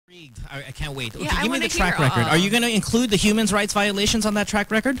intrigued. I can't wait. Okay, Yeah, give me the track record. Are you going to include the human rights violations on that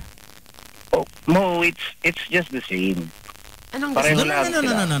track record? Oh, no, it's just the same. Anong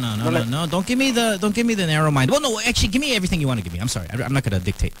No. Don't give me the narrow mind. Well, no, actually, give me everything you want to give me. I'm sorry. I'm not going to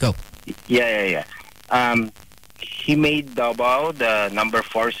dictate. Go. Yeah. He made Davao the number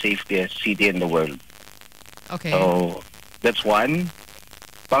 4 safest city in the world. Okay. So, that's one.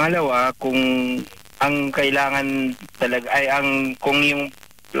 Pangalawa, kung ang kailangan talaga ay kung yung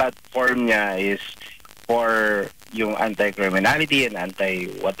platform niya is for yung anti-criminality and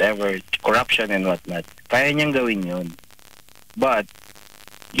anti-whatever, corruption and whatnot, kaya niyang gawin yun. But,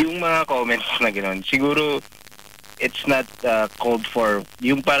 yung mga comments na gano'n, siguro, it's not called for.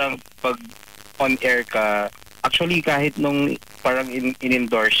 Yung parang pag on-air ka, actually, kahit nung parang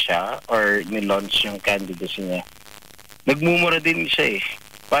in-endorse siya or in-launch yung candidacy niya, nagmumura din siya eh.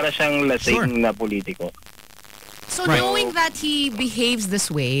 Para siyang lasing na politiko. So knowing that he behaves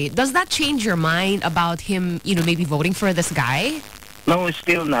this way, does that change your mind about him, maybe voting for this guy? No,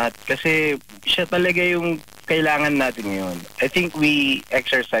 still not. Kasi siya talaga yung kailangan natin ngayon. I think we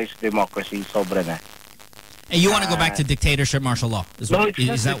exercise democracy sobra na. And you want to go back to dictatorship, martial law? No,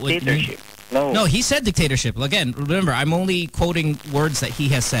 it's not dictatorship. No, he said dictatorship. Again, remember, I'm only quoting words that he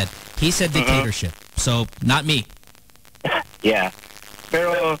has said. He said dictatorship. So, not me. Yeah.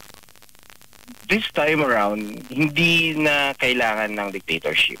 Pero, this time around, hindi na kailangan ng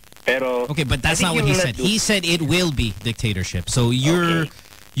dictatorship. Pero, okay, but that's not what he said. He said it will be dictatorship. So, you're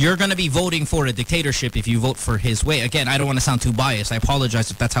going to be voting for a dictatorship if you vote for his way. Again, I don't want to sound too biased. I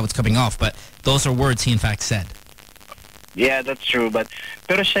apologize if that's how it's coming off, but those are words he in fact said. Yeah, that's true.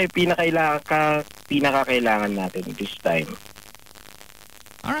 Pero siya yung pinakakailangan natin this time.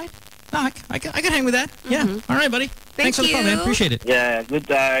 All right. No, I can hang with that. Yeah. All right, buddy. Thanks for the call, man. Appreciate it. Yeah, good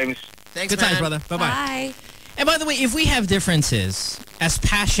times. Thanks, good times, brother. Bye-bye. Bye. And by the way, if we have differences, as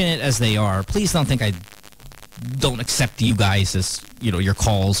passionate as they are, please don't think I don't accept you guys as, your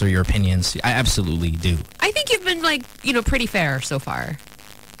calls or your opinions. I absolutely do. I think you've been, pretty fair so far.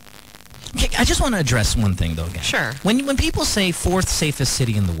 Okay, I just want to address one thing, though, again. Sure. When people say 4th safest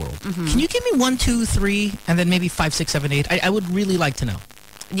city in the world, can you give me 1, 2, 3, and then maybe 5, 6, 7, 8? I would really like to know.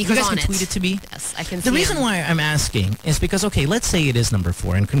 You guys can tweet it to me. Yes, I can see The reason why I'm asking is because, okay, let's say it is number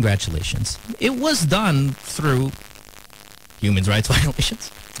 4, and congratulations. It was done through human rights violations,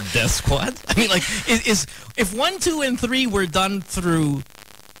 death squad. I mean, if 1, 2, and 3 were done through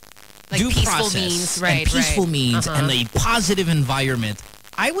due peaceful process means, right? And peaceful means and a positive environment,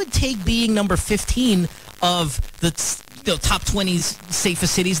 I would take being number 15 of the top 20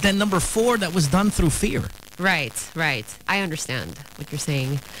 safest cities than number 4 that was done through fear. Right. I understand what you're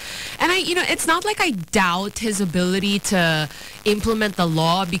saying. And it's not like I doubt his ability to implement the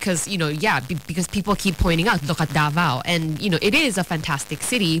law because, because people keep pointing out, look at Davao. And, it is a fantastic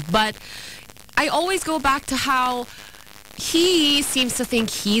city. But I always go back to how he seems to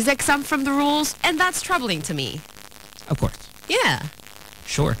think he's exempt from the rules. And that's troubling to me. Of course. Yeah.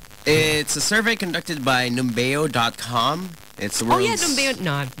 Sure. It's a survey conducted by Numbeo.com. It's the world's Numbeo.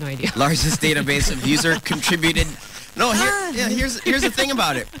 No, I have no idea. largest database of user contributed. No, here's the thing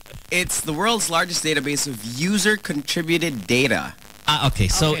about it. It's the world's largest database of user contributed data. Okay,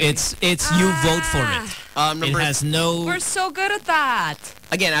 so it's you vote for it. It has no. We're so good at that.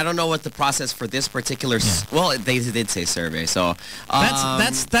 Again, I don't know what the process for this particular. Well, they did say survey, so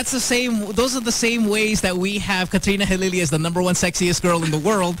that's the same. Those are the same ways that we have Katrina Halili as the #1 sexiest girl in the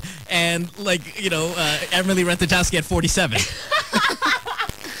world, and Emily Ratajkowski at 47.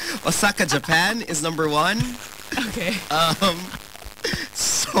 Osaka, Japan is #1. Okay.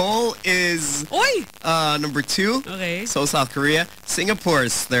 Seoul is number 2. Okay. So South Korea. Singapore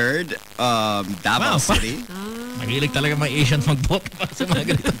is 3rd. Davao City. Mahilig talaga mga Asians mag-vote sa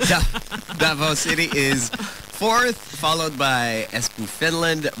mga ganito. Davao City is 4th, followed by Espoo,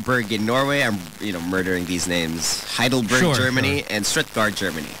 Finland, Bergen, Norway. I'm murdering these names. Heidelberg, Germany, and Stuttgart,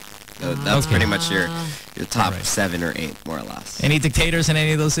 Germany. So that's pretty much your top 7 or 8, more or less. Any dictators in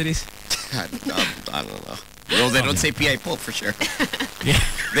any of those cities? I don't know. Well, they don't say P.I. Pope for sure. Yeah.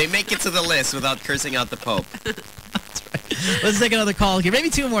 They make it to the list without cursing out the Pope. That's right. Let's take another call here. Maybe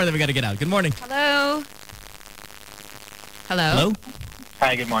 2 more, then we got to get out. Good morning. Hello.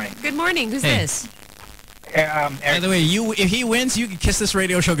 Hi, good morning. Good morning. Who's this? By the way, if he wins, you can kiss this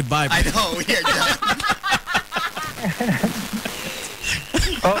radio show goodbye. Bro. I know. We're done.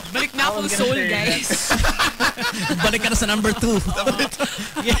 Balik na akong soul, guys. Balik ka na sa number 2.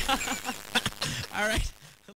 Yeah. All right.